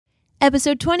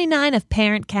Episode 29 of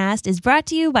ParentCast is brought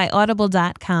to you by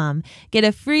Audible.com. Get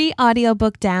a free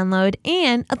audiobook download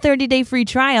and a 30-day free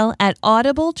trial at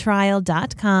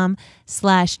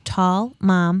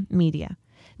audibletrial.com/tallmommedia.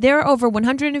 There are over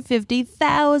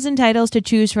 150,000 titles to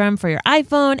choose from for your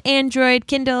iPhone, Android,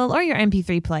 Kindle, or your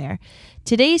MP3 player.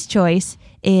 Today's choice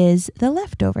is The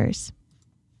Leftovers.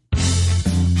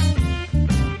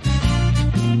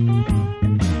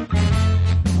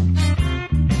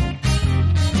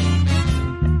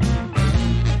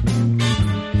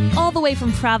 All the way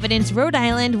from Providence, Rhode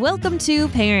Island, welcome to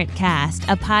ParentCast,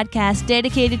 a podcast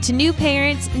dedicated to new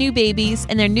parents, new babies,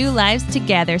 and their new lives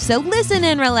together. So listen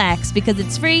and relax because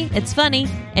it's free, it's funny,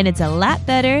 and it's a lot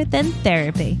better than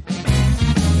therapy.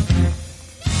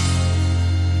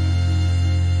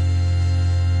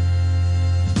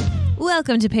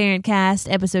 Welcome to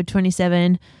ParentCast, episode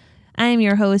 27. I am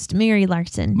your host, Mary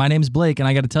Larson. My name's Blake, and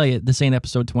I got to tell you, this ain't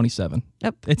episode 27.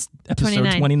 Oh, it's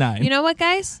episode 29. You know what,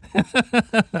 guys? Why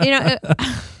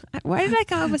did I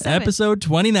come up with 7? Episode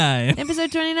 29.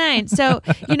 Episode 29. So,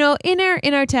 in our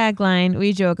tagline,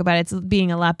 we joke about it's being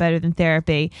a lot better than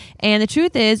therapy. And the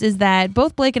truth is that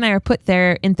both Blake and I are put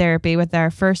there in therapy with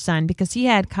our first son because he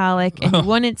had colic and he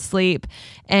wouldn't sleep,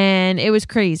 and it was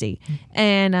crazy.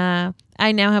 And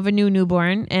I now have a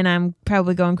newborn, and I'm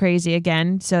probably going crazy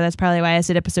again, so that's probably why I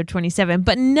said episode 27.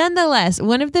 But nonetheless,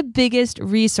 one of the biggest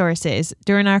resources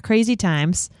during our crazy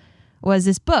times was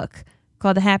this book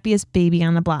called The Happiest Baby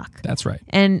on the Block. That's right.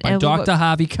 And Dr.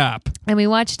 Harvey Karp. And we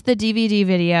watched the DVD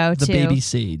video, The too. Baby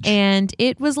Sage. And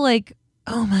it was like,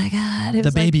 oh my God.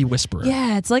 The Baby Whisperer.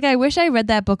 Yeah, it's like I wish I read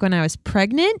that book when I was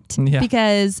pregnant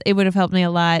because it would have helped me a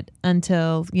lot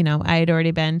until, I had already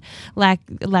been lack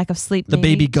of sleep. The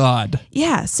Baby God.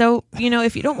 Yeah, so,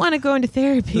 if you don't want to go into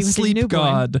therapy with Sleep a newborn,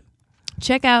 God.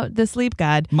 check out The Sleep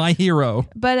God. My hero.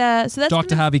 But so that's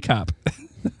Dr. Harvey Karp.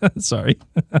 Sorry.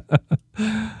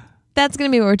 That's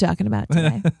going to be what we're talking about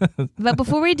today. But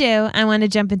before we do, I want to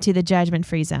jump into the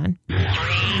judgment-free zone.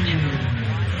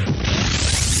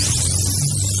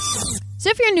 So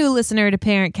if you're a new listener to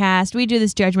ParentCast, we do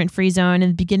this judgment-free zone in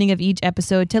the beginning of each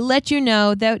episode to let you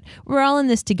know that we're all in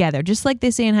this together, just like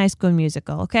they say in High School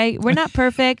Musical, okay? We're not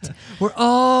perfect. We're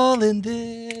all in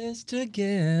this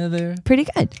together. Pretty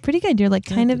good. You're like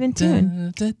kind of in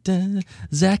tune.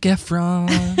 Zac Efron.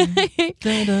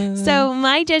 So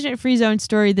my judgment-free zone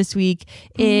story this week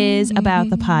is about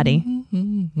the potty.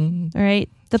 All right?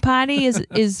 The potty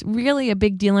is really a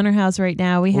big deal in our house right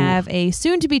now. We have a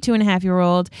soon-to-be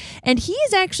 2.5-year-old, and he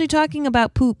is actually talking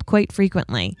about poop quite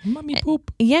frequently. Mommy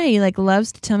poop. Yeah, he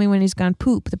loves to tell me when he's gone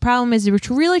poop. The problem is we're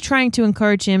really trying to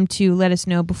encourage him to let us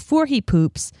know before he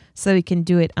poops so he can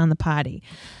do it on the potty.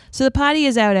 So the potty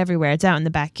is out everywhere. It's out in the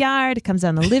backyard. It comes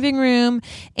out in the living room.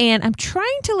 And I'm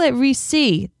trying to let Rhys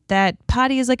see that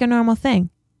potty is like a normal thing.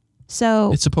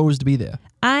 So it's supposed to be there.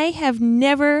 I have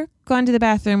never gone to the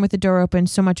bathroom with the door open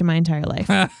so much in my entire life.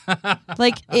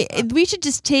 We should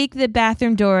just take the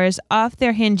bathroom doors off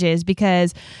their hinges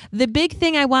because the big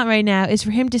thing I want right now is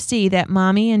for him to see that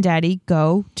mommy and daddy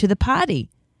go to the potty.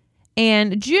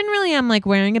 And generally I'm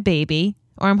wearing a baby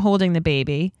or I'm holding the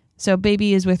baby. So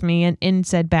baby is with me in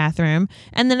said bathroom.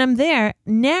 And then I'm there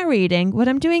narrating what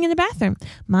I'm doing in the bathroom.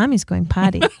 Mommy's going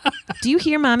potty. Do you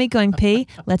hear mommy going pee?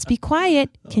 Let's be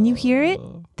quiet. Can you hear it?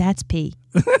 That's pee.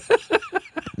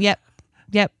 Yep.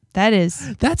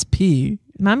 That's pee.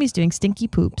 Mommy's doing stinky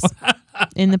poops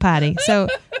in the potty. So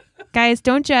guys,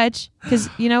 don't judge because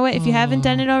you know what? If you haven't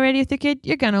done it already with your kid,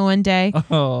 you're going to one day.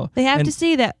 They have to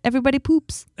see that everybody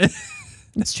poops.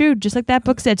 It's true, just like that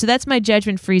book said. So that's my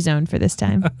judgment-free zone for this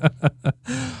time. What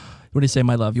do you say,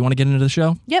 my love? You want to get into the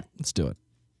show? Yep. Let's do it.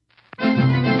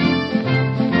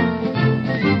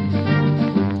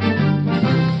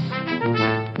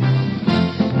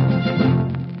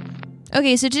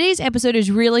 Okay, so today's episode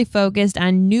is really focused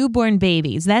on newborn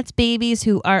babies. That's babies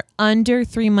who are under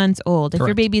 3 months old. Correct. If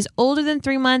your baby's older than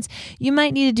 3 months, you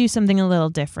might need to do something a little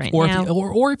different. Or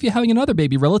if you're having another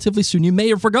baby relatively soon, you may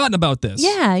have forgotten about this.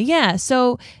 Yeah.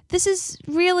 So this is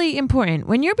really important.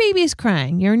 When your baby is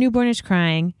crying, your newborn is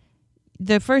crying,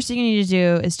 the first thing you need to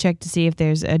do is check to see if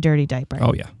there's a dirty diaper.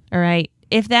 Oh, yeah. All right.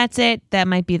 If that's it, that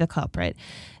might be the culprit.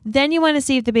 Then you want to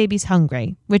see if the baby's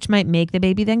hungry, which might make the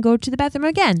baby then go to the bathroom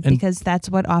again because that's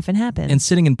what often happens. And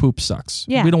sitting in poop sucks.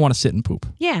 Yeah. We don't want to sit in poop.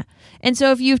 Yeah. And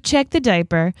so if you've checked the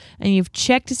diaper and you've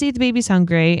checked to see if the baby's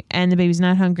hungry and the baby's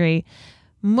not hungry,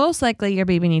 most likely your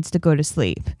baby needs to go to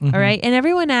sleep. Mm-hmm. All right. And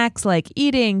everyone acts like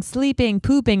eating, sleeping,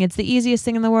 pooping, it's the easiest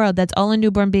thing in the world. That's all a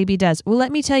newborn baby does. Well,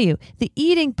 let me tell you, the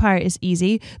eating part is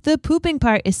easy. The pooping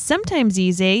part is sometimes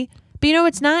easy, but you know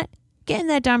what's not? getting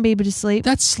that darn baby to sleep.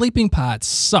 That sleeping pod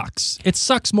sucks. It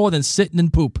sucks more than sitting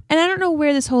and poop. And I don't know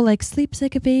where this whole like sleeps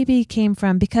like a baby came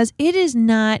from, because it is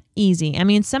not easy. I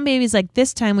mean, some babies, like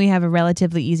this time we have a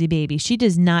relatively easy baby. She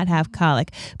does not have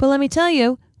colic. But let me tell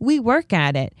you, we work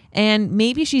at it. And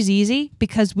maybe she's easy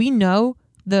because we know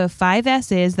the 5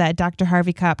 S's that Dr.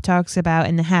 Harvey Karp talks about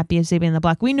in the Happiest Baby on the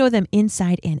Block. We know them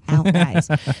inside and out, guys.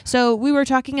 So we were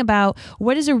talking about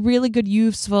what is a really good,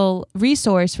 useful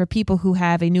resource for people who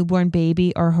have a newborn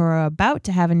baby or who are about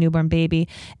to have a newborn baby.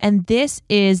 And this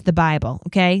is the Bible,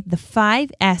 okay? The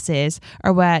 5 S's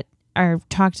are what are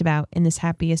talked about in this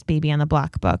Happiest Baby on the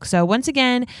Block book. So once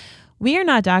again, we are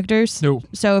not doctors. No.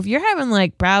 So if you're having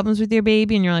like problems with your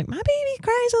baby and you're like, my baby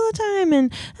cries all the time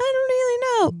and I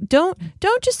don't really know,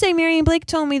 don't just say Mary and Blake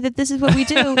told me that this is what we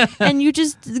do and you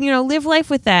just, live life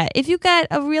with that. If you got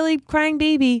a really crying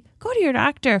baby, go to your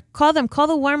doctor. Call them. Call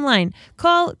the warm line.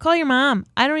 Call your mom.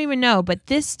 I don't even know, but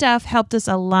this stuff helped us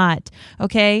a lot,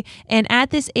 okay? And at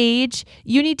this age,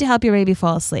 you need to help your baby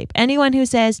fall asleep. Anyone who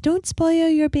says, don't spoil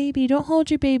your baby, don't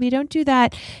hold your baby, don't do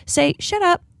that, say, shut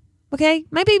up. Okay,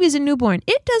 my baby's a newborn.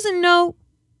 It doesn't know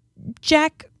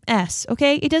Jack S.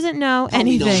 Okay, it doesn't know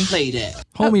anything. Homie, don't play that.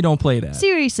 Homie, don't play that.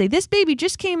 Seriously, this baby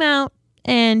just came out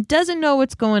and doesn't know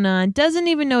what's going on. Doesn't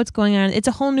even know what's going on. It's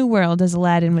a whole new world, as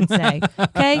Aladdin would say.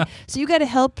 Okay, so you got to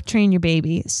help train your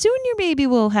baby. Soon, your baby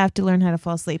will have to learn how to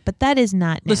fall asleep, but that is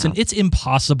not now. Listen, it's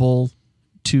impossible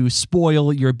to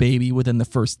spoil your baby within the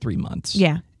first 3 months.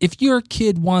 Yeah. If your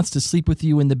kid wants to sleep with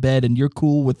you in the bed and you're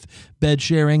cool with bed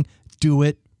sharing, do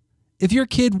it. If your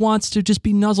kid wants to just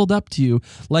be nuzzled up to you,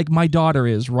 like my daughter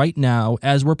is right now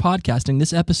as we're podcasting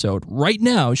this episode, right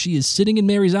now she is sitting in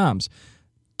Mary's arms,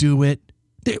 do it.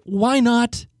 Why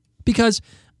not? Because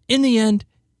in the end,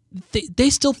 they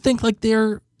still think like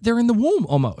they're in the womb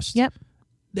almost. Yep.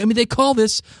 I mean, they call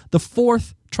this the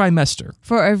 4th trimester.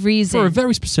 For a reason. For a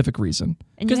very specific reason.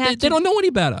 Because they don't know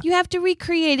any better. You have to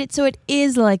recreate it so it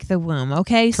is like the womb,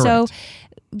 okay? Correct. So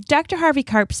Dr. Harvey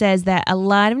Karp says that a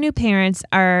lot of new parents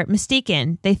are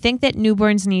mistaken. They think that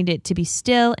newborns need it to be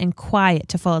still and quiet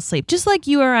to fall asleep, just like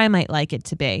you or I might like it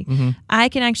to be. Mm-hmm. I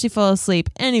can actually fall asleep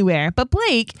anywhere, but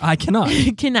Blake... I cannot.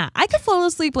 cannot. I could fall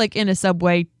asleep like in a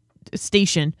subway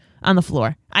station on the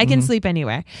floor. I can sleep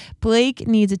anywhere. Blake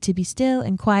needs it to be still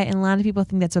and quiet, and a lot of people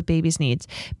think that's what babies need.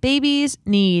 Babies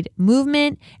need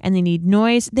movement, and they need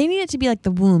noise. They need it to be like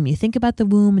the womb. You think about the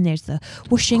womb, and there's the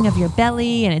whooshing of your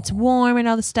belly, and it's warm and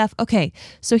all this stuff. Okay,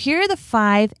 so here are the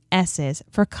 5 S's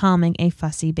for calming a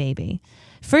fussy baby.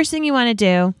 First thing you want to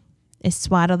do is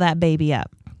swaddle that baby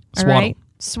up. All right?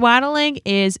 Swaddling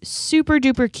is super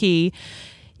duper key.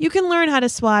 You can learn how to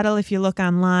swaddle if you look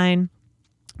online.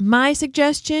 My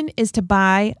suggestion is to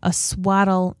buy a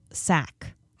swaddle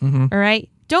sack. Mm-hmm. All right?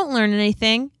 Don't learn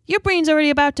anything. Your brain's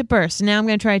already about to burst. Now I'm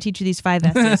going to try to teach you these 5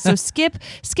 S's. So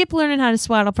skip learning how to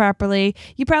swaddle properly.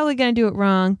 You're probably going to do it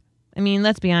wrong. I mean,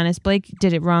 let's be honest. Blake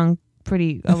did it wrong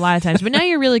a lot of times, but now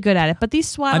you're really good at it. But these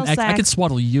swaddle sacks, I could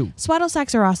swaddle you. Swaddle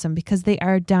sacks are awesome because they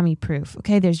are dummy proof.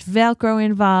 Okay, there's Velcro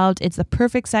involved. It's the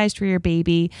perfect size for your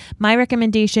baby. My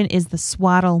recommendation is the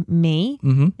Swaddle Me.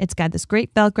 Mm-hmm. It's got this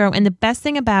great Velcro, and the best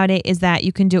thing about it is that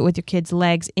you can do it with your kids'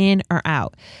 legs in or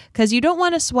out, because you don't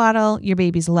want to swaddle your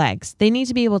baby's legs. They need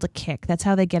to be able to kick. That's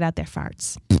how they get out their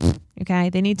farts. Okay,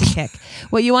 they need to kick.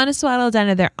 What you want to swaddle down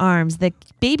to their arms. The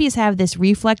babies have this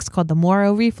reflex called the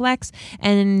Moro reflex,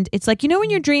 and it's like, when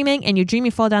you're dreaming and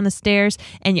you fall down the stairs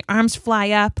and your arms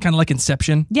fly up. Kind of like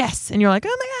Inception. Yes, and you're like,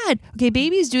 oh my God. Okay,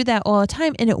 babies do that all the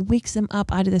time, and it wakes them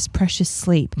up out of this precious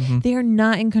sleep. Mm-hmm. They are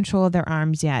not in control of their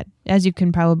arms yet, as you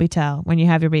can probably tell when you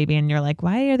have your baby and you're like,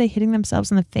 why are they hitting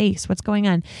themselves in the face? What's going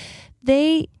on?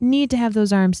 They need to have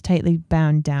those arms tightly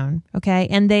bound down, okay?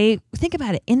 And they, think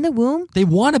about it, in the womb. They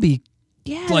want to be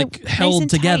held nice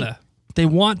together. Tight. They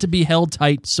want to be held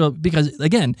tight, because,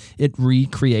 again, it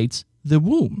recreates the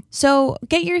womb. So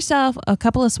get yourself a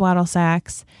couple of swaddle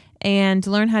sacks and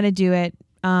learn how to do it.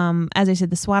 As I said,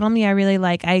 the Swaddle Me I really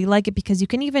like. I like it because you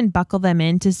can even buckle them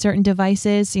into certain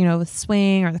devices, with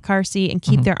swing or the car seat, and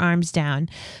keep their arms down.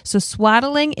 So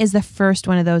swaddling is the first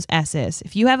one of those S's.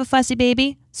 If you have a fussy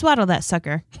baby, swaddle that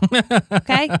sucker.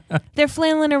 Okay? They're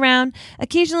flailing around.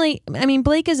 Occasionally,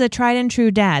 Blake is a tried and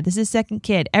true dad. This is his second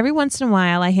kid. Every once in a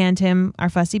while, I hand him our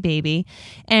fussy baby,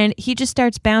 and he just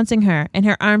starts bouncing her, and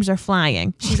her arms are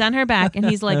flying. She's on her back, and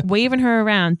he's like waving her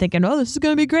around, thinking, oh, this is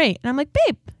going to be great. And I'm like,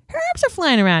 babe, her arms are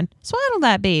flying around. Swaddle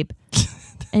that babe.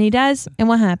 And he does, and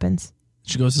what happens?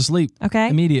 She goes to sleep. Okay.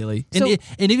 Immediately. So,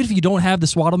 and even if you don't have the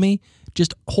Swaddle Me,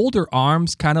 just hold her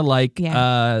arms kind of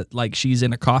like she's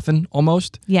in a coffin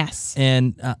almost. Yes.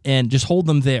 And just hold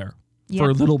them there for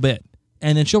a little bit.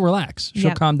 and then she'll relax.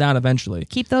 She'll calm down eventually.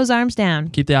 Keep those arms down.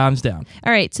 Keep the arms down.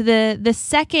 All right, so the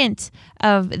second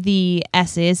of the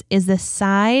S's is the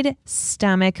side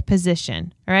stomach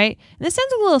position, all right? And this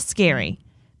sounds a little scary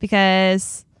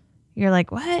because you're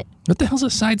like, what? What the hell's a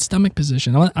side stomach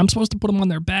position? I'm supposed to put them on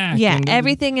their back. Yeah,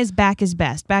 everything is back is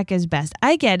best. Back is best.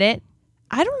 I get it.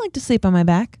 I don't like to sleep on my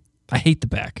back. I hate the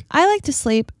back. I like to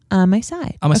sleep on my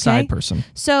side. I'm a side person.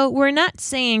 So we're not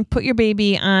saying put your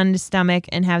baby on the stomach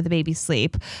and have the baby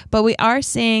sleep, but we are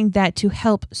saying that to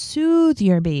help soothe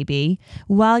your baby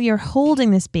while you're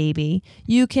holding this baby,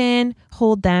 you can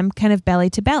hold them kind of belly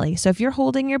to belly. So if you're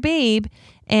holding your babe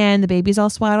and the baby's all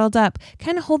swaddled up,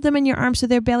 kind of hold them in your arms so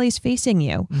their belly's facing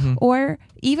you. Or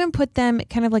even put them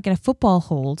kind of like in a football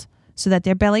hold, so that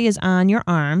their belly is on your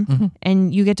arm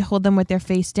and you get to hold them with their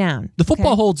face down. The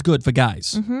football hold's good for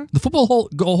guys. The football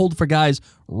hold for guys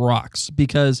rocks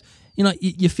because,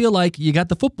 you feel like you got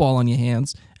the football on your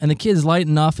hands and the kid's light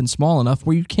enough and small enough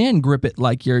where you can grip it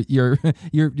like you're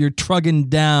trugging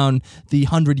down the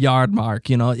 100-yard mark,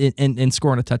 and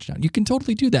scoring a touchdown. You can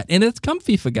totally do that. And it's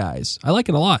comfy for guys. I like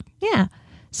it a lot. Yeah.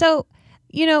 So,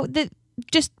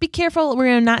 just be careful.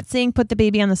 We're not saying put the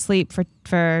baby on the sleep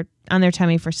for on their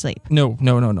tummy for sleep. No.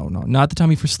 Not the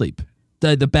tummy for sleep.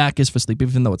 The back is for sleep,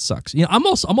 even though it sucks. I'm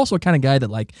also a kind of guy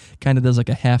that kind of does like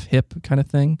a half hip kind of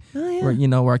thing. Oh,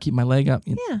 yeah. Where I keep my leg up.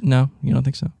 Yeah. No, you don't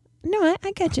think so? No,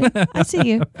 I get you. I see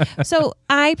you. So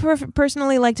I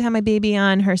personally like to have my baby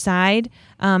on her side,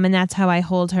 and that's how I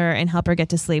hold her and help her get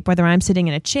to sleep, whether I'm sitting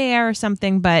in a chair or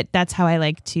something, but that's how I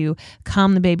like to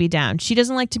calm the baby down. She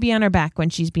doesn't like to be on her back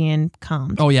when she's being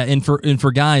calmed. Oh, yeah, and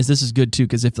for guys, this is good, too,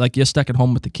 because if you're stuck at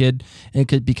home with the kid,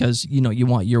 because you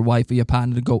want your wife or your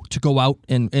partner to go out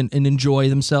and enjoy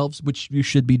themselves, which you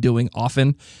should be doing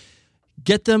often,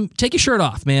 take your shirt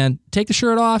off, man. Take the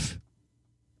shirt off.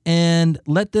 And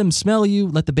let them smell you.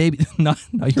 Let the baby, not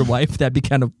your wife. That'd be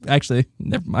kind of, actually,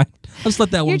 never mind. Let's let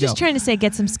that one go. You're just trying to say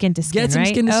get some skin to skin, Get some right?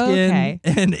 skin to skin. Okay.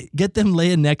 And get them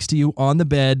laying next to you on the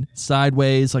bed,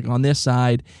 sideways, like on their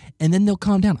side. And then they'll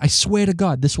calm down. I swear to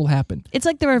God, this will happen. It's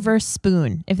like the reverse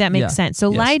spoon, if that makes sense. So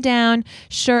lie down,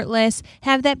 shirtless,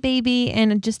 have that baby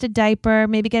in just a diaper,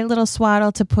 maybe get a little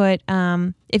swaddle to put,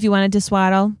 if you wanted to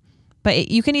swaddle. But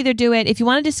you can either do it, if you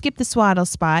wanted to skip the swaddle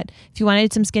spot, if you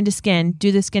wanted some skin to skin,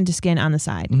 do the skin to skin on the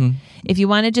side. If you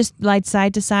want to just lie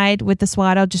side to side with the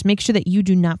swaddle, just make sure that you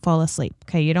do not fall asleep.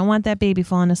 Okay, you don't want that baby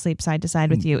falling asleep side to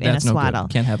side with you in a swaddle. No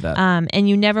good. Can't have that. And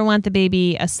you never want the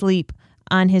baby asleep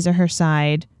on his or her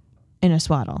side in a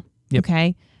swaddle. Yep.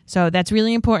 Okay? So that's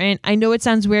really important. I know it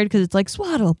sounds weird because it's like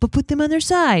swaddle, but put them on their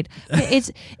side.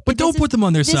 But don't put them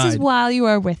on their side. This is while you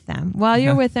are with them. While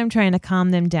you're with them, trying to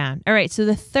calm them down. All right. So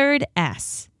the third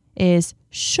S is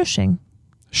shushing.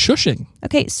 Shushing.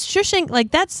 Okay, shushing.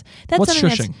 That's What's something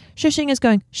shushing? Shushing is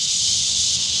going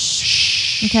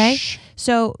shh. Okay.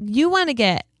 So you want to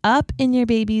get up in your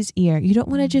baby's ear. You don't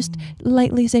want to just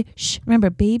lightly say shh. Remember,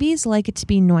 babies like it to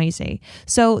be noisy.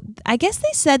 So I guess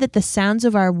they said that the sounds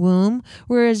of our womb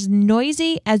were as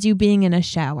noisy as you being in a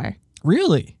shower.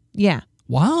 Really? Yeah.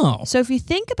 Wow. So if you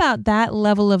think about that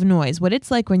level of noise, what it's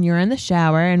like when you're in the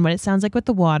shower and what it sounds like with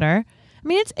the water, I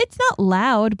mean, it's not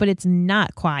loud, but it's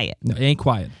not quiet. No, it ain't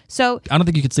quiet. So I don't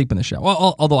think you could sleep in the shower.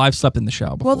 Well, although I've slept in the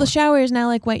shower before. Well, the shower is now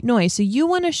like white noise. So you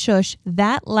want to shush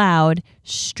that loud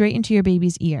straight into your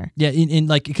baby's ear. Yeah,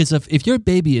 because if your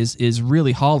baby is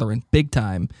really hollering big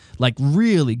time, like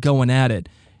really going at it,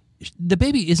 the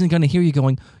baby isn't going to hear you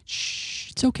going, shh,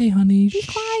 it's okay, honey. Be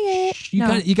quiet.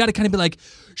 You got to kind of be like,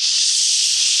 shh.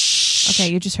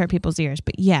 Okay, you just hurt people's ears,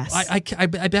 but yes. I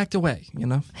backed away,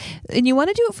 And you want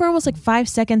to do it for almost like 5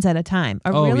 seconds at a time.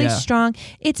 Really strong.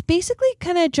 It's basically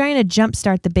kind of trying to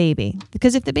jumpstart the baby.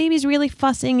 Because if the baby's really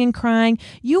fussing and crying,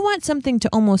 you want something to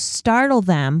almost startle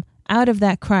them out of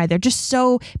that cry. They're just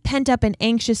so pent up and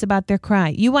anxious about their cry.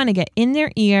 You want to get in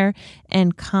their ear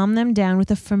and calm them down with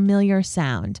a familiar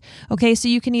sound. Okay, so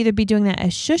you can either be doing that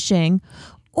as shushing,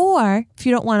 or if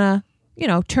you don't want to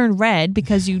turn red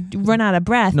because you run out of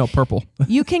breath. No, purple.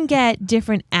 You can get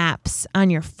different apps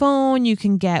on your phone. You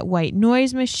can get white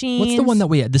noise machines. What's the one that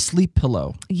we had? The Sleep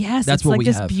Pillow. Yes, that's it's what like we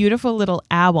this have. Beautiful little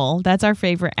owl. That's our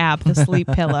favorite app, the Sleep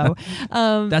Pillow.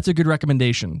 That's a good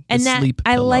recommendation.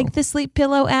 I like the Sleep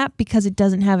Pillow app because it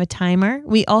doesn't have a timer.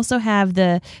 We also have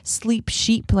the Sleep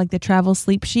Sheep, like the travel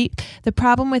Sleep Sheep. The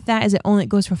problem with that is it only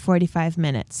goes for 45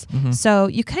 minutes. So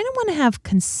you kind of want to have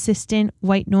consistent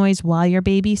white noise while your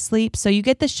baby sleeps. So you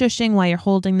get the shushing while you're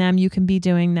holding them. You can be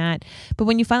doing that. But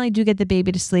when you finally do get the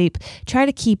baby to sleep, try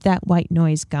to keep that white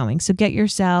noise going. So get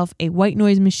yourself a white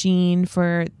noise machine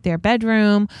for their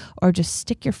bedroom, or just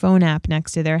stick your phone app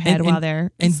next to their head while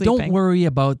they're sleeping. Don't worry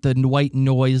about the white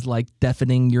noise like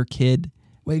deafening your kid.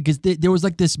 Because there was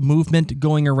like this movement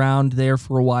going around there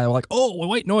for a while, like, oh,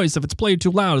 white noise, if it's played too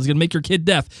loud, it's going to make your kid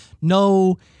deaf.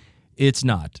 No, it's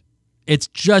not. It's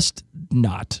just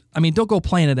not. I mean, don't go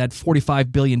playing it at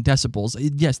 45 billion decibels.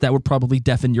 Yes, that would probably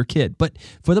deafen your kid. But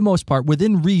for the most part,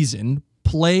 within reason,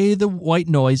 play the white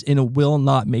noise and it will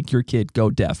not make your kid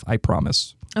go deaf. I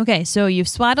promise. Okay, so you've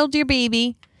swaddled your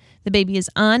baby. The baby is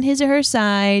on his or her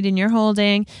side and you're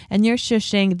holding and you're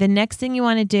shushing. The next thing you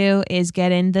want to do is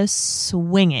get in the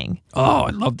swinging. Oh,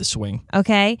 I love the swing.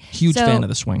 Okay. Huge fan of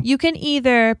the swing. You can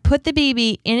either put the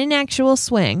baby in an actual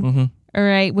swing, all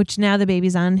right, which now the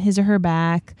baby's on his or her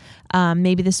back.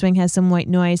 Maybe the swing has some white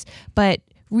noise, but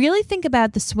really think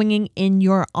about the swinging in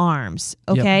your arms,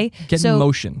 okay? Yep. Get in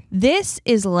motion. This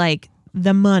is like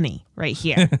the money right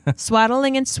here.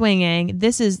 Swaddling and swinging.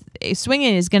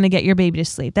 Swinging is going to get your baby to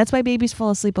sleep. That's why babies fall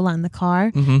asleep a lot in the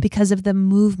car, because of the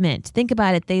movement. Think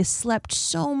about it. They slept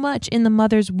so much in the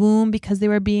mother's womb because they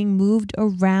were being moved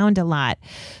around a lot.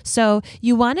 So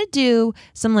you want to do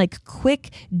some like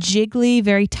quick, jiggly,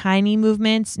 very tiny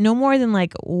movements, no more than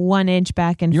like 1 inch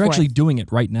back and forth. You're actually doing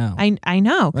it right now. I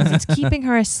know, because it's keeping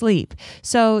her asleep.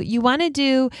 So you want to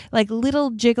do like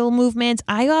little jiggle movements.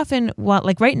 I often want,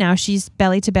 like right now, she's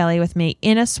belly to belly with me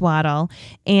in a swaddle,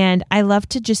 and I love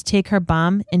to just take her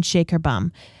bum and shake her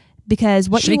bum, because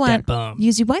what you want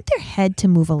is you want their head to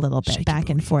move a little bit back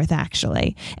and forth,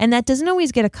 actually, and that doesn't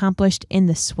always get accomplished in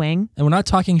the swing. And we're not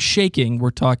talking shaking,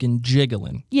 we're talking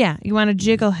jiggling. Yeah, you want a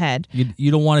jiggle head.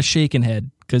 You don't want a shaking head,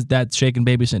 because that shaking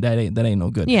baby, that ain't no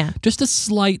good. Yeah, just a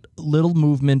slight little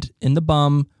movement in the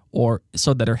bum, or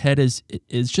so that her head is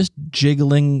just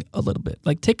jiggling a little bit.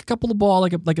 Like take a couple of ball,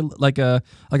 like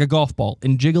a golf ball,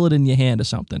 and jiggle it in your hand or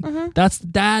something.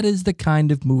 That is the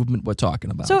kind of movement we're talking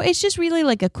about. So it's just really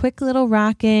like a quick little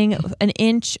rocking, an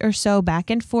inch or so back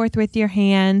and forth with your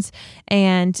hands,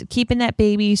 and keeping that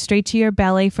baby straight to your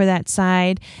belly for that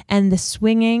side. And the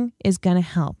swinging is going to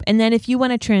help. And then if you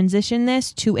want to transition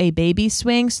this to a baby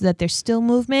swing so that there's still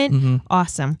movement,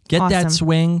 awesome. Get that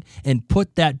swing and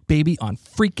put that baby on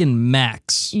freaking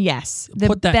max. Yes.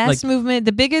 The best movement,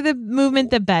 the bigger the movement,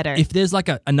 the better. If there's like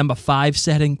a number 5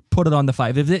 setting, put it on the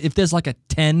 5. If there's like a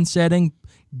 10 setting,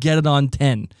 get it on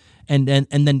 10. And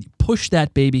then push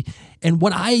that baby. And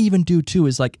what I even do too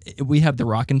is, like, we have the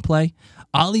rock and play.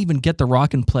 I'll even get the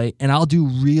rock and play, and I'll do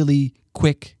really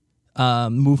quick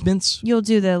movements. You'll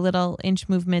do the little inch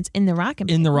movements in the rock and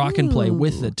play. In the rock and play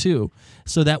with it too.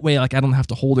 So that way, like, I don't have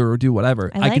to hold her or do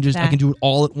whatever. I can do it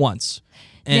all at once.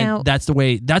 And now, that's the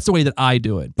way that I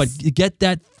do it. But get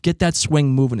that swing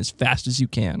moving as fast as you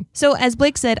can. So as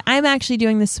Blake said, I'm actually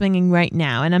doing the swinging right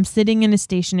now, and I'm sitting in a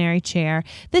stationary chair.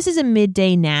 This is a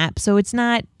midday nap, so it's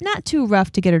not too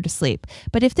rough to get her to sleep.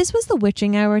 But if this was the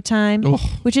witching hour time,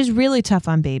 which is really tough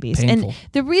on babies, painful. And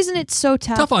the reason it's so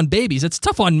tough on babies, it's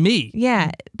tough on me. Yeah,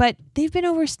 but they've been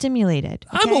overstimulated.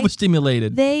 Okay? I'm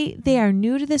overstimulated. They are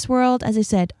new to this world, as I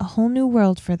said, a whole new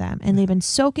world for them, and they've been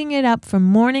soaking it up from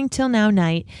morning till now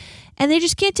night. And they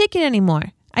just can't take it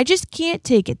anymore. I just can't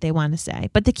take it, they want to say,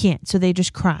 but they can't, so they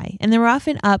just cry. And they're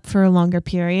often up for a longer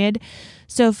period.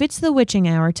 So if it's the witching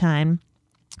hour time,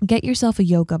 get yourself a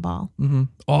yoga ball.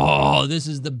 Oh, this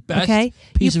is the best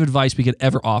piece of advice we could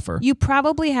ever offer. You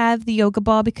probably have the yoga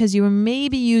ball because you were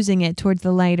maybe using it towards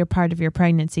the lighter part of your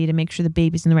pregnancy to make sure the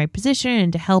baby's in the right position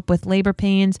and to help with labor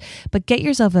pains. But get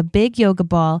yourself a big yoga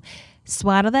ball,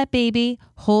 swaddle that baby,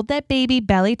 hold that baby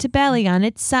belly to belly on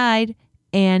its side,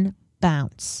 and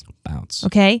bounce.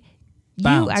 Okay?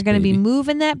 You are going to be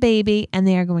moving that baby, and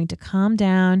they are going to calm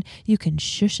down. You can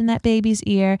shush in that baby's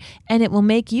ear, and it will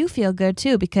make you feel good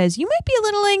too, because you might be a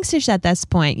little anxious at this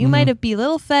point. You might be a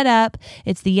little fed up.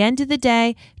 It's the end of the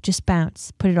day. Just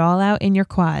bounce. Put it all out in your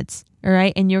quads. All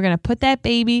right? And you're going to put that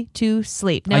baby to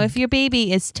sleep. Now, if your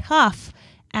baby is tough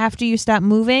after you stop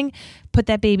moving, put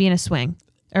that baby in a swing.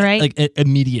 All right, like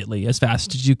immediately, as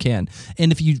fast as you can.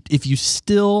 And if you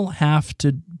still have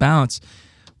to bounce,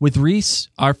 with Rhys,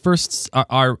 our first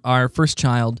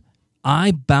child,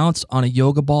 I bounced on a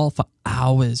yoga ball for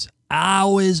hours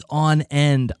on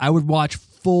end. I would watch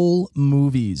full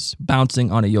movies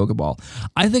bouncing on a yoga ball.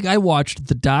 I think I watched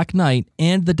The Dark Knight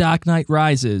and The Dark Knight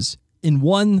Rises in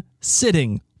one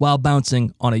sitting while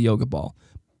bouncing on a yoga ball.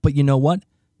 But you know what?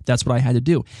 That's what I had to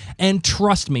do. And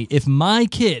trust me, if my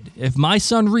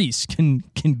son Rhys can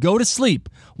go to sleep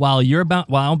while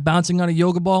I'm bouncing on a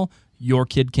yoga ball, your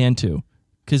kid can too.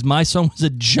 Because my son was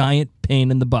a giant pain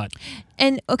in the butt.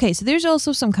 And okay, so there's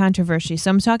also some controversy.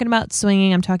 So I'm talking about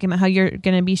swinging. I'm talking about how you're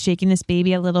going to be shaking this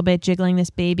baby a little bit, jiggling this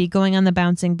baby, going on the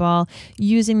bouncing ball,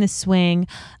 using the swing.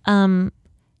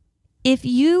 If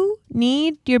you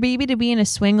need your baby to be in a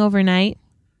swing overnight,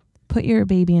 put your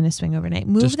baby in a swing overnight.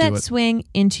 Move that swing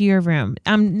into your room.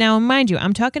 Now, mind you,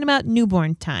 I'm talking about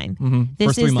newborn time. Mm-hmm.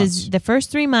 This is the first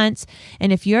 3 months.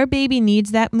 And if your baby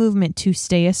needs that movement to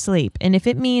stay asleep, and if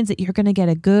it means that you're going to get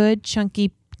a good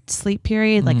chunky sleep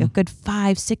period, like a good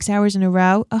 5-6 hours in a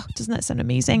row. Oh, doesn't that sound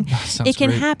amazing? It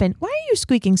can happen. Why are you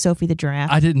squeaking, Sophie the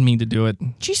giraffe? I didn't mean to do it.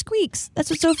 She squeaks. That's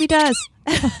what Sophie does.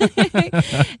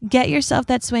 Get yourself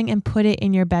that swing and put it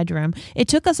in your bedroom. It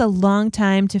took us a long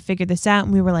time to figure this out,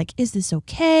 and we were like, is this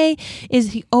okay?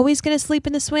 Is he always going to sleep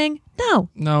in the swing?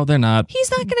 No, they're not. He's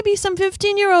not going to be some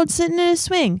 15-year-old sitting in a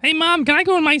swing. Hey, Mom, can I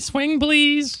go in my swing,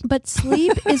 please? But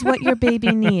sleep is what your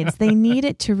baby needs. They need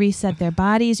it to reset their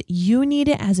bodies. You need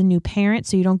it as a new parent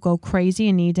so you don't go crazy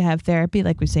and need to have therapy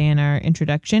like we say in our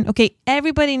introduction. Okay,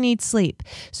 everybody needs sleep.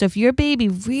 So if your baby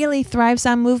really thrives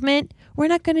on movement, we're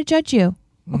not going to judge you,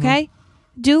 okay?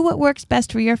 Do what works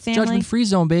best for your family. Judgment-free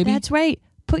zone, baby. That's right.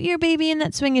 Put your baby in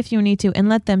that swing if you need to and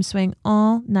let them swing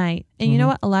all night. And you know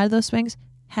what? A lot of those swings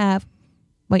have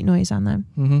white noise on them.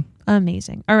 Mm-hmm.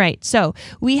 Amazing. All right. So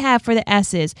we have for the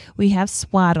S's, we have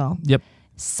swaddle. Yep.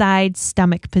 Side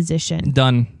stomach position.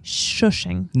 Done.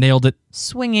 Shushing. Nailed it.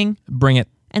 Swinging. Bring it.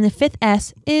 And the 5th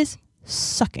S is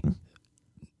sucking.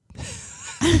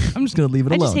 I'm just going to leave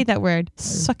it alone. I just hate that word.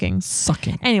 Sucking.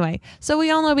 Sucking. Anyway, so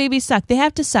we all know babies suck. They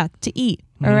have to suck to eat.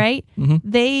 All right? Mm-hmm.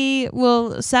 They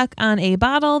will suck on a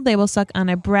bottle. They will suck on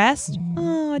a breast.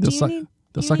 Oh,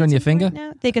 They'll suck on your finger?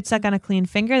 Right, they could suck on a clean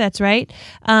finger. That's right.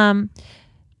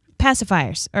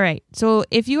 Pacifiers. All right. So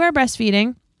if you are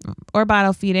breastfeeding or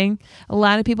bottle feeding, a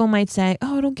lot of people might say,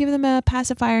 oh, don't give them a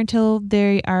pacifier until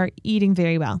they are eating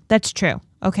very well. That's true.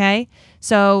 Okay.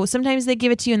 So sometimes they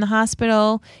give it to you in the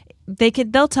hospital.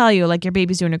 They'll tell you like your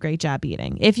baby's doing a great job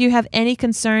eating. If you have any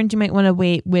concerns, you might want to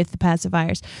wait with the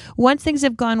pacifiers. Once things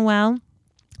have gone well,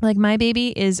 like my baby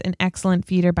is an excellent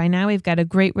feeder. By now we've got a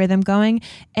great rhythm going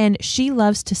and she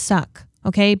loves to suck,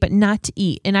 okay, but not to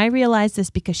eat. And I realized this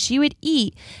because she would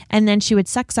eat and then she would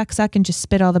suck and just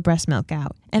spit all the breast milk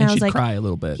out. And I was she'd like, cry a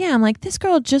little bit. Yeah, I'm like, this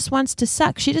girl just wants to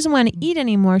suck. She doesn't want to eat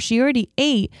anymore. She already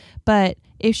ate, but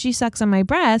if she sucks on my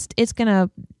breast, it's going to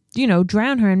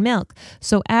drown her in milk.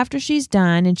 So after she's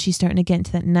done and she's starting to get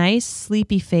into that nice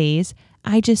sleepy phase,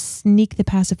 I just sneak the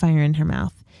pacifier in her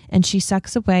mouth. And she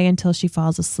sucks away until she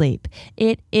falls asleep.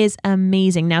 It is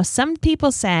amazing. Now, some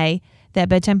people say that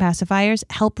bedtime pacifiers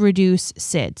help reduce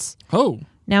SIDS. Oh.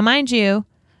 Now, mind you,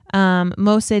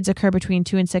 most SIDS occur between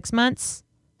 2 and 6 months.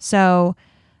 So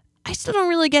I still don't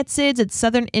really get SIDS. It's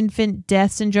Southern Infant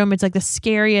Death Syndrome. It's like the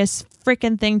scariest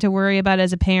freaking thing to worry about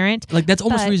as a parent. Like that's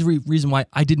almost the reason why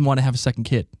I didn't want to have a second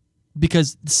kid.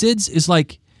 Because SIDS is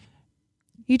like...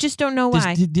 You just don't know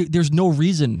why. There's no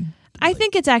reason... I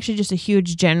think it's actually just a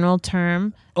huge general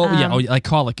term. Like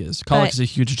colic is. Colic is a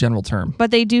huge general term. But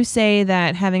they do say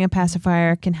that having a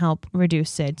pacifier can help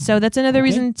reduce SIDS. So that's another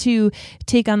reason to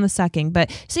take on the sucking. But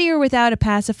say you're without a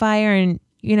pacifier and,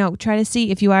 try to see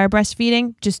if you are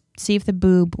breastfeeding, just see if the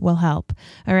boob will help.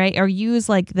 All right. Or use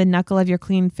like the knuckle of your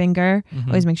clean finger.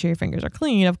 Always make sure your fingers are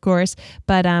clean, of course.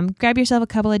 But grab yourself a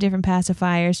couple of different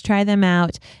pacifiers. Try them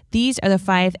out. These are the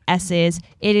 5 S's.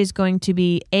 It is going to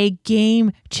be a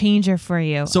game changer for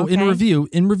you. So in review,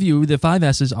 the 5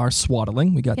 S's are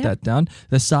swaddling. We got that done.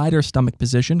 The side or stomach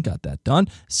position. Got that done.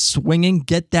 Swinging.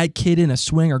 Get that kid in a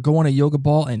swing or go on a yoga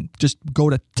ball and just go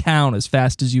to town as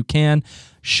fast as you can.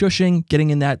 Shushing, getting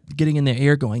in their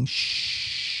ear, going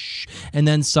shh, and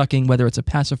then sucking, whether it's a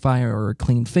pacifier or a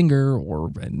clean finger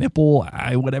or a nipple,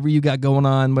 whatever you got going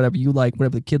on, whatever you like,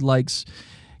 whatever the kid likes,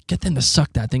 get them to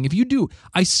suck that thing. If you do,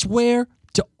 I swear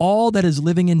to all that is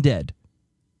living and dead,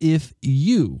 if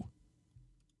you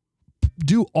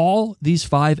do all these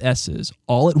 5 S's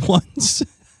all at once,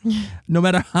 no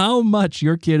matter how much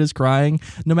your kid is crying,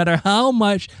 no matter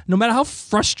how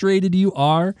frustrated you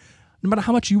are, no matter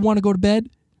how much you want to go to bed,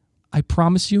 I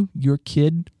promise you, your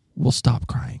kid will stop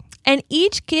crying. And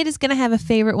each kid is going to have a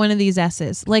favorite one of these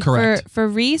S's. Like for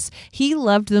Rhys, he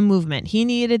loved the movement. He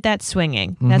needed that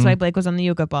swinging. That's why Blake was on the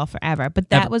yoga ball forever. But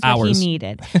that was what he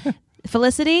needed.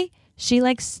 Felicity, she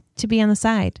likes to be on the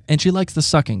side. And she likes the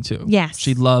sucking too. Yes.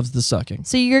 She loves the sucking.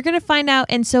 So you're going to find out.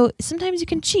 And so sometimes you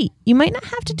can cheat. You might not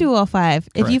have to do all 5.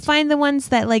 If you find the ones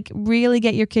that like really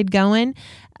get your kid going.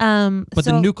 But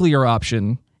the nuclear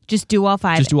option... Just do all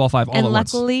 5. Just do all 5 all at once. And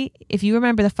luckily, if you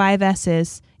remember the 5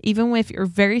 S's, even if you're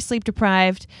very sleep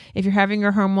deprived, if you're having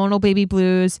your hormonal baby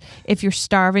blues, if you're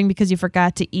starving because you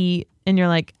forgot to eat and you're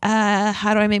like,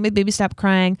 how do I make my baby stop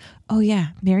crying? Oh, yeah,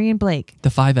 Marion Blake. The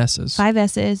 5 S's. 5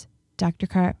 S's, Dr.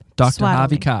 Karp. Dr.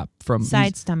 Harvey Karp from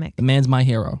Side stomach. The man's my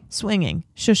hero. Swinging,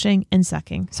 shushing, and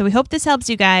sucking. So we hope this helps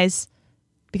you guys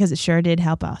because it sure did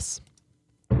help us.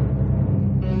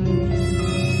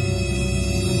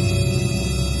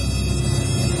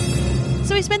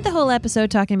 So we spent the whole episode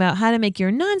talking about how to make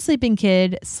your non-sleeping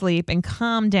kid sleep and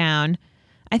calm down.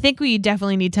 I think we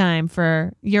definitely need time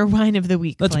for your whine of the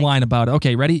week. Let's whine about it.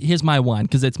 Okay, ready? Here's my whine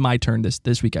because it's my turn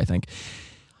this week, I think.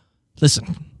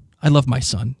 Listen, I love my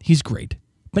son. He's great.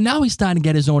 But now he's starting to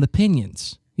get his own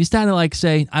opinions. He's starting to like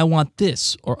say, I want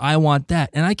this or I want that.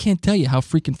 And I can't tell you how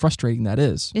freaking frustrating that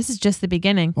is. This is just the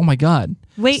beginning. Oh, my God.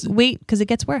 Wait, because it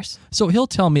gets worse. So he'll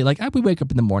tell me, like, we wake up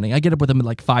in the morning. I get up with him at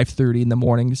like 5:30 in the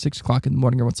morning, 6 o'clock in the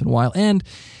morning every once in a while. And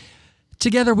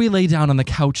together we lay down on the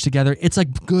couch together. It's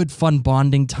like good, fun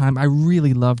bonding time. I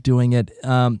really love doing it.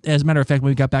 As a matter of fact,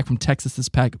 when we got back from Texas this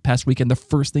past weekend, the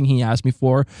first thing he asked me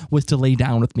for was to lay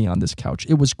down with me on this couch.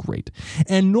 It was great.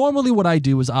 And normally what I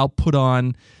do is I'll put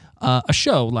on a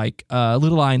show like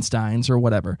Little Einsteins or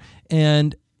whatever,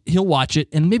 and he'll watch it,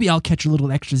 and maybe I'll catch a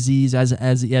little extra Z's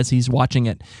as he's watching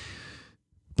it.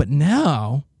 But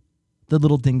now, the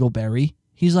little dingleberry,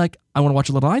 he's like, I want to watch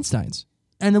a Little Einsteins.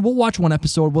 And then we'll watch one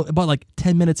episode, about like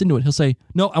 10 minutes into it, he'll say,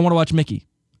 no, I want to watch Mickey.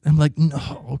 I'm like,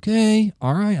 no, okay,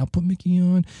 all right, I'll put Mickey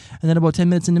on. And then about 10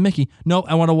 minutes into Mickey, no,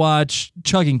 I want to watch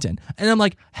Chuggington. And I'm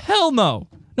like, hell no.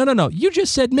 No, you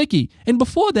just said Mickey. And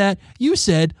before that, you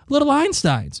said Little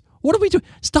Einsteins. What are we doing?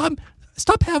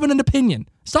 Stop having an opinion.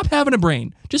 Stop having a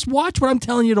brain. Just watch what I'm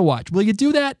telling you to watch. Will you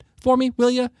do that for me? Will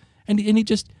you? And he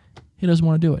doesn't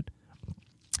want to do it.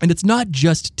 And it's not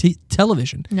just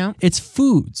television. No. It's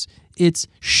foods. It's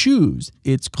shoes.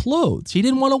 It's clothes. He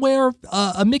didn't want to wear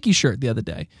a Mickey shirt the other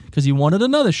day because he wanted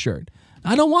another shirt.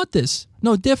 I don't want this.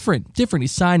 No, different.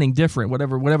 He's signing different.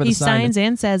 Whatever he the sign signs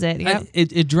and says it. Yep.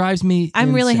 It drives me I'm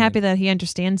insane. really happy that he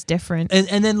understands different.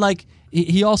 And then like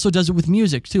he also does it with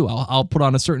music too. I'll put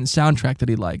on a certain soundtrack that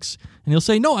he likes, and he'll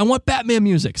say, "No, I want Batman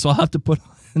music." So I'll have to put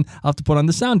on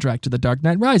the soundtrack to The Dark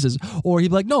Knight Rises. Or he'd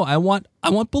be like, "No, I want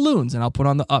balloons," and I'll put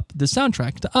on the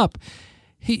soundtrack to Up.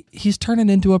 He's turning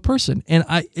into a person, and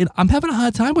I'm having a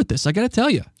hard time with this. I got to tell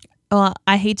you. Well,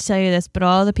 I hate to tell you this, but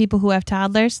all the people who have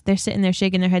toddlers, they're sitting there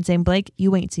shaking their head saying, Blake,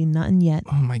 you ain't seen nothing yet.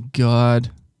 Oh, my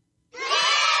God.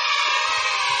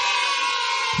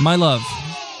 My love,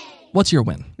 what's your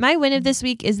win? My win of this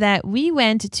week is that we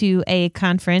went to a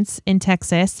conference in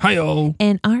Texas. Hi-yo.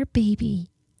 And our baby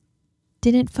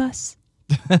didn't fuss.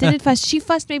 She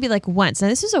fussed maybe like once. Now,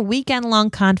 this was a weekend-long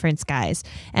conference, guys.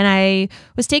 And I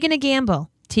was taking a gamble,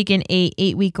 taking a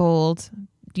 8-week-old,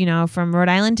 from Rhode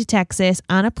Island to Texas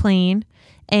on a plane.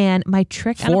 And my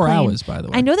trick on a plane. 4 hours, by the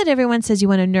way. I know that everyone says you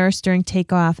want to nurse during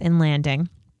takeoff and landing.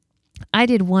 I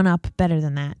did one up better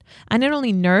than that. I not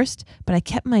only nursed, but I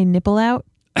kept my nipple out.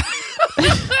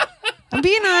 I'm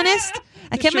being honest.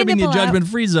 I kept my nipple out. In the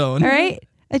judgment-free zone. All right?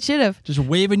 I should have. Just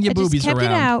waving your boobies around. I just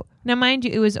kept it out. Now, mind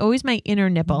you, it was always my inner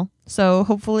nipple. So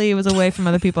hopefully it was away from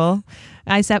other people.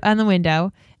 I sat on the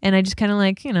window. And I just kind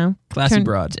of classy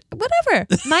broad. Whatever.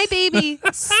 My baby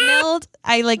smelled.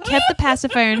 I kept the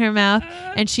pacifier in her mouth,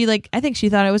 and she I think she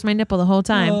thought it was my nipple the whole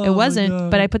time. Oh, it wasn't,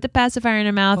 but I put the pacifier in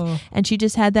her mouth, and she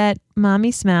just had that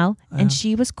mommy smell, and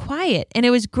she was quiet. And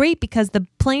it was great because the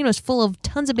plane was full of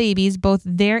tons of babies, both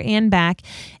there and back,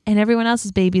 and everyone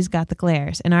else's babies got the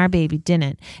glares, and our baby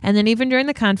didn't. And then even during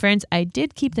the conference, I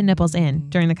did keep the nipples in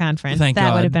during the conference. Thank that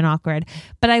God. Would have been awkward.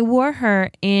 But I wore her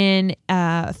in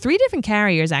 3 different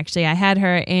carriers. Actually, I had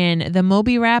her in the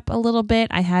Moby wrap a little bit.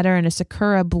 I had her in a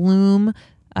Sakura Bloom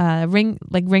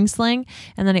ring sling,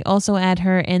 and then I also had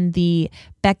her in the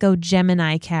Becco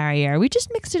Gemini carrier. We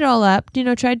just mixed it all up,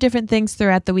 tried different things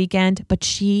throughout the weekend, but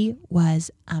she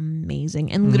was amazing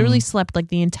and literally slept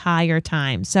the entire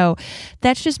time. So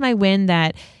that's just my win,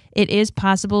 that it is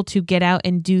possible to get out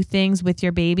and do things with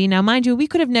your baby. Now, mind you, we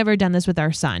could have never done this with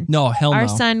our son. No, hell no. Our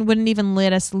son wouldn't even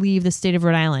let us leave the state of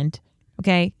Rhode Island.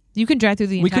 Okay? You can drive through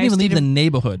the entire We couldn't even leave the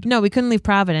neighborhood. No, we couldn't leave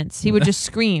Providence. He would just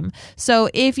scream. So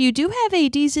if you do have a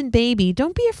decent baby,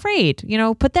 don't be afraid.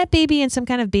 Put that baby in some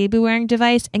kind of baby wearing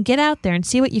device and get out there and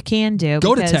see what you can do.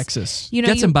 Go to Texas.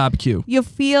 Get some barbecue. You'll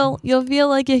feel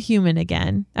like a human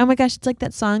again. Oh my gosh, it's like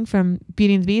that song from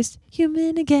Beauty and the Beast.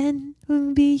 Human again,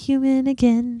 we'll be human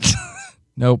again.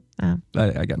 Nope. Oh.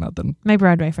 I got nothing. My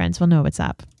Broadway friends will know what's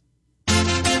up.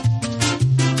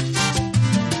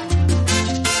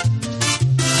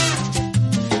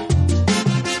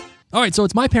 All right, so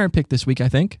it's my parent pick this week, I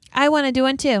think. I want to do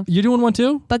one too. You're doing one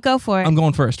too? But go for it. I'm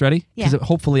going first. Ready? Yeah. Because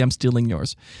hopefully I'm stealing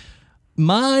yours.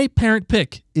 My parent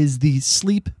pick is the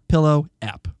Sleep Pillow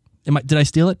app. Did I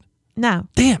steal it? No.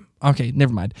 Damn. Okay,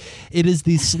 never mind. It is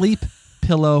the Sleep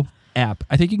Pillow app.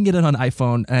 I think you can get it on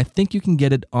iPhone, and I think you can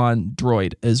get it on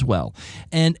Droid as well.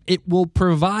 And it will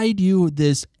provide you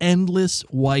this endless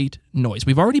white noise.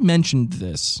 We've already mentioned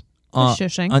this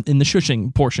Shushing. in the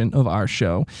shushing portion of our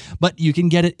show, but you can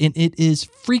get it, and it is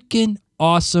freaking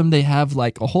awesome. They have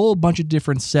like a whole bunch of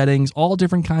different settings, all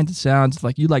different kinds of sounds.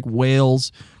 Like you like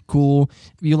whales, cool.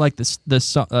 If you like the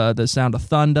sound of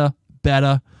thunder,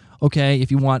 better. Okay, if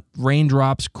you want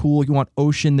raindrops, cool. You want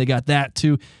ocean, they got that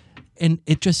too. And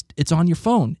it's on your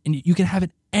phone, and you can have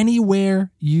it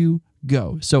anywhere you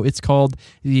go. So it's called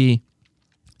the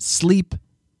Sleep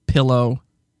Pillow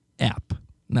app.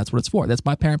 And that's what it's for. That's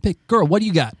my parent pick. Girl, what do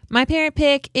you got? My parent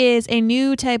pick is a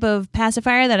new type of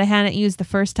pacifier that I hadn't used the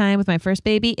first time with my first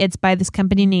baby. It's by this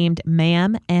company named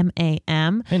MAM,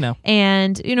 M-A-M. Hey, now.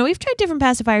 And, we've tried different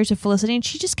pacifiers with Felicity, and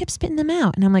she just kept spitting them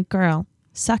out. And I'm like, girl,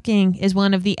 sucking is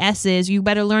one of the S's. You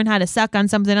better learn how to suck on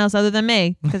something else other than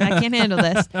me, because I can't handle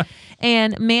this.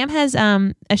 And Ma'am has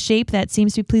a shape that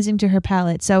seems to be pleasing to her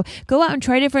palate. So go out and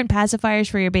try different pacifiers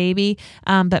for your baby.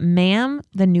 But Ma'am,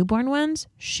 the newborn ones,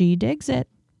 she digs it.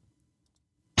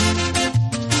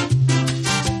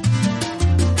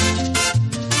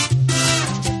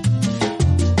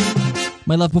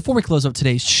 My love, before we close up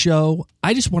today's show,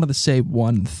 I just wanted to say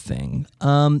one thing.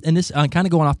 And this, kind of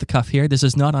going off the cuff here. This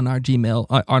is not on our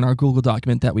Gmail, on our Google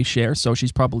document that we share. So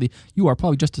you are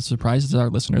probably just as surprised as our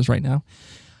listeners right now.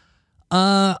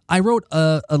 I wrote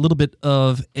a little bit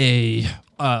of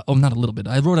not a little bit.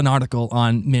 I wrote an article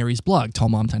on Mary's blog,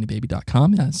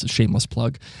 tallmomtinybaby.com. Yeah, it's a shameless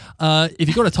plug. If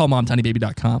you go to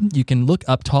tallmomtinybaby.com, you can look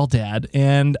up Tall Dad,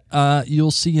 and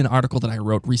you'll see an article that I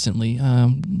wrote recently,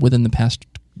 within the past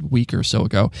week or so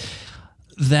ago,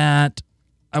 that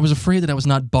I was afraid that I was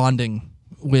not bonding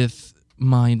with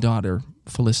my daughter,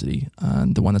 Felicity,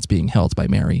 the one that's being held by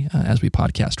Mary as we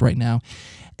podcast right now.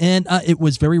 And it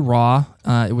was very raw.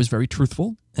 It was very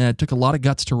truthful. It took a lot of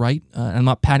guts to write. I'm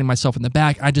not patting myself in the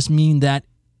back. I just mean that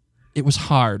it was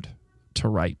hard to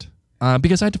write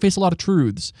because I had to face a lot of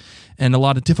truths and a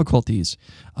lot of difficulties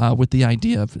with the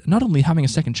idea of not only having a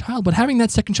second child, but having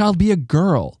that second child be a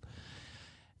girl.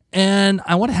 And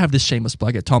I want to have this shameless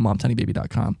plug at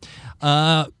tallmomtinybaby.com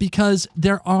because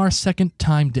there are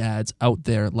second-time dads out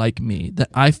there like me that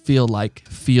I feel like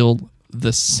feel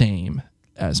the same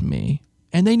as me.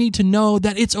 And they need to know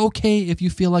that it's okay if you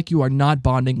feel like you are not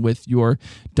bonding with your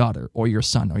daughter or your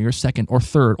son or your second or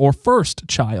third or first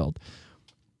child.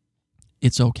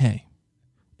 It's okay.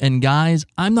 And guys,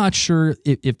 I'm not sure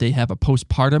if they have a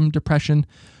postpartum depression,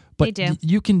 but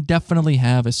you can definitely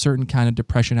have a certain kind of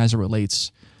depression as it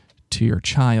relates to your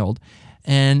child.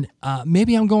 And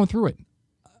maybe I'm going through it.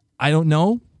 I don't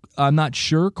know. I'm not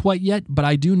sure quite yet, but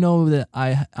I do know that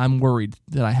I'm worried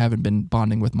that I haven't been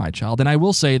bonding with my child. And I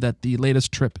will say that the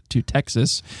latest trip to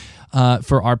Texas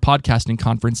for our podcasting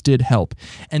conference did help.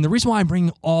 And the reason why I'm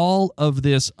bringing all of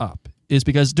this up is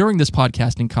because during this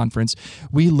podcasting conference,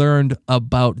 we learned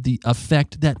about the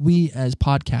effect that we as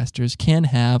podcasters can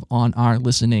have on our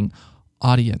listening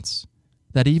audience.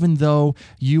 That even though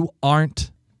you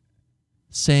aren't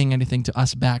saying anything to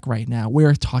us back right now,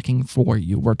 we're talking for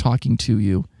you. We're talking to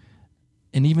you.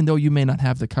 And even though you may not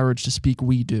have the courage to speak,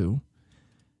 we do.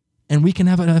 And we can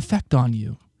have an effect on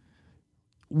you.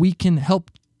 We can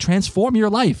help transform your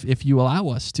life if you allow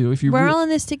us to. We're all in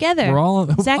this together. We're all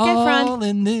Zac Efron. all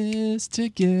in this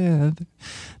together.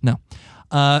 No.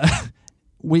 But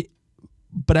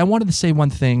I wanted to say one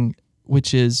thing,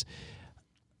 which is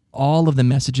all of the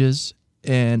messages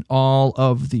and all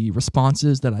of the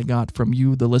responses that I got from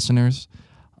you, the listeners,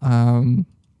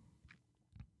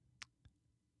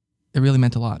 it really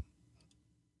meant a lot.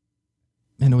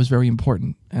 And it was very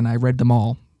important. And I read them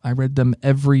all. I read them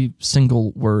every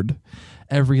single word,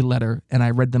 every letter, and I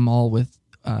read them all with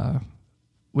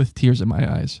tears in my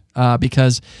eyes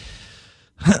because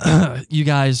you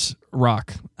guys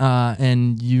rock.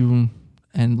 And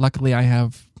luckily I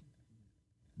have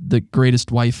the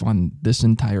greatest wife on this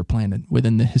entire planet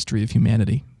within the history of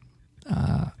humanity.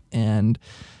 And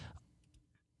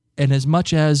as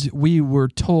much as we were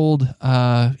told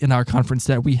in our conference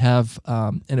that we have,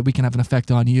 and we can have an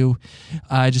effect on you,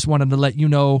 I just wanted to let you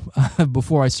know,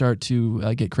 before I start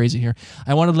to get crazy here,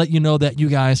 I wanted to let you know that you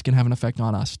guys can have an effect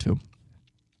on us too.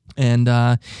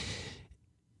 And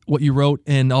what you wrote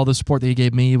and all the support that you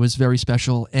gave me was very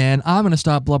special. And I'm going to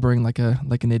stop blubbering like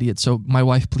an idiot. So my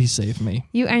wife, please save me.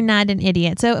 You are not an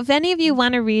idiot. So if any of you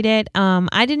want to read it,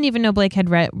 I didn't even know Blake had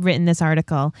written this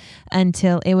article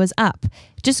until it was up.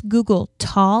 just Google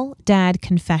Tall Dad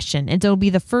Confession. It'll be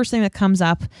the first thing that comes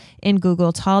up in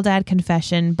Google, Tall Dad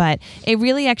Confession. But it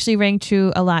really actually rang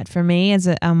true a lot for me as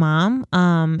a mom,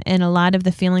 and a lot of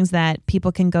the feelings that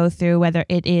people can go through, whether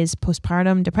it is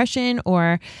postpartum depression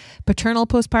or paternal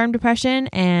postpartum depression,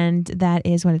 and that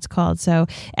is what it's called. So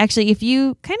actually, if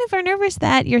you kind of are nervous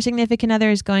that your significant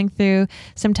other is going through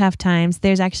some tough times,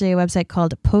 there's actually a website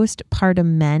called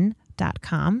postpartummen.com.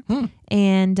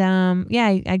 And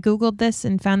I Googled this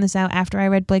and found this out after I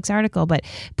read Blake's article. But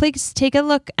please take a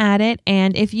look at it.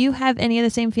 And if you have any of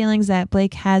the same feelings that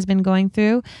Blake has been going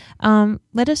through,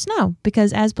 let us know.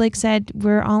 Because as Blake said,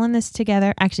 we're all in this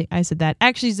together. Actually, I said that.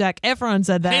 Actually, Zac Efron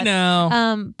said that. I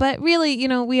know. But really,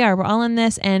 we are. We're all in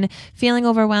this. And feeling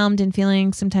overwhelmed and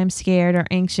feeling sometimes scared or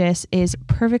anxious is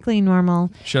perfectly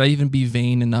normal. Should I even be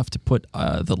vain enough to put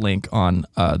the link on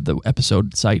the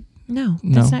episode site? No,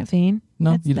 that's not vain.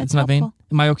 No, that's it's not helpful.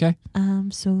 vain. Am I okay? I'm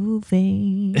so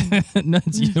vain. No,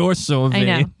 you're so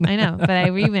vain. I know, but I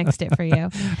remixed it for you.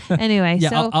 Anyway, yeah,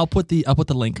 so I'll put the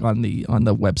link on the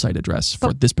website address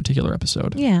for this particular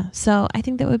episode. Yeah, so I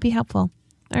think that would be helpful.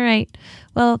 All right.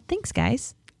 Well, thanks,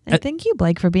 guys, and thank you,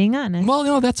 Blake, for being honest. Well,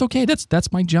 no, that's okay.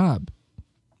 That's my job.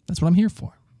 That's what I'm here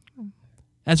for.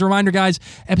 As a reminder, guys,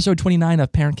 episode 29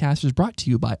 of ParentCast is brought to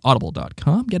you by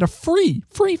Audible.com. Get a free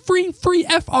FREE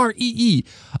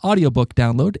audiobook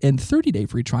download and 30-day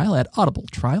free trial at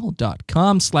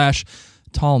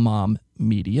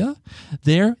audibletrial.com/tallmommedia.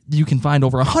 There, you can find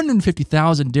over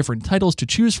 150,000 different titles to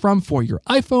choose from for your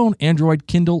iPhone, Android,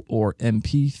 Kindle, or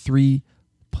MP3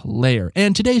 player.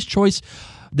 And today's choice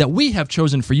that we have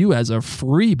chosen for you as a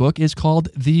free book is called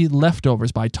The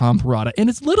Leftovers by Tom Perrotta. And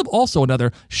it's also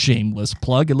another shameless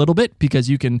plug a little bit, because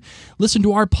you can listen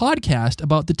to our podcast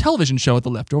about the television show The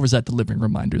Leftovers at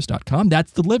thelivingreminders.com.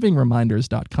 That's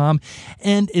thelivingreminders.com.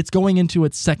 And it's going into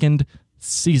its second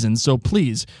season. So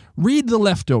please read The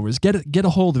Leftovers, get a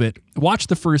hold of it, watch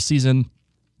the first season,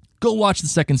 go watch the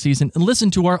second season, and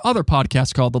listen to our other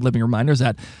podcast called The Living Reminders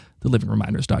at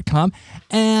thelivingreminders.com,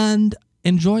 and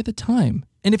enjoy the time.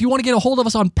 And if you want to get a hold of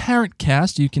us on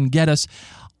ParentCast, you can get us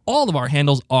all of our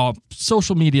handles on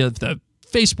social media, the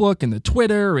Facebook and the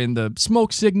Twitter and the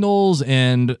smoke signals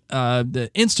and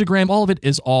the Instagram. All of it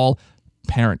is all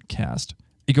ParentCast.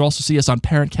 You can also see us on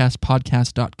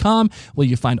ParentCastPodcast.com, where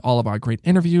you find all of our great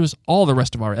interviews, all the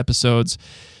rest of our episodes.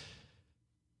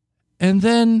 And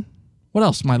then, what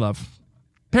else, my love?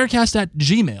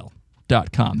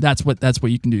 ParentCast@gmail.com. That's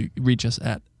what you can reach us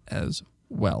at as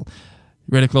well.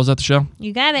 Ready to close out the show?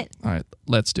 You got it. All right,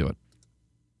 let's do it.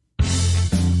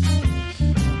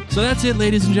 So that's it,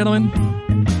 ladies and gentlemen.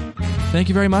 Thank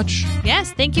you very much.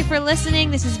 Yes, thank you for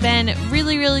listening. This has been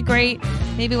really, really great.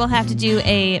 Maybe we'll have to do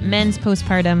a men's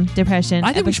postpartum depression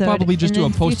I think we should probably just do a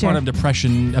postpartum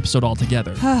depression episode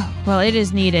altogether. Well, it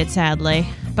is needed, sadly.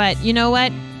 But you know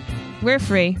what? We're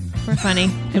free. We're funny.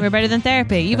 And we're better than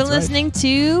therapy. You've been listening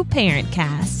to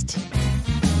ParentCast.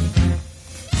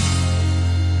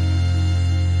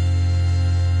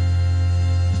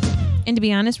 And to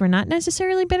be honest, we're not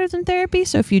necessarily better than therapy.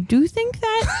 So if you do think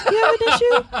that you have an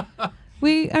issue,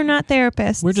 we are not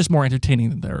therapists. We're just more entertaining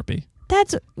than therapy.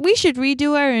 We should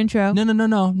redo our intro.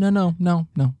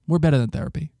 No. We're better than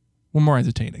therapy. We're more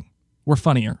entertaining. We're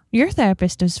funnier. Your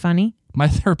therapist is funny. My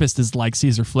therapist is like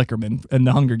Caesar Flickerman in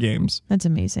the Hunger Games. That's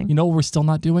amazing. You know what we're still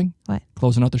not doing? What?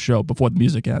 Closing out the show before the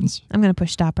music ends. I'm going to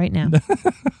push stop right now.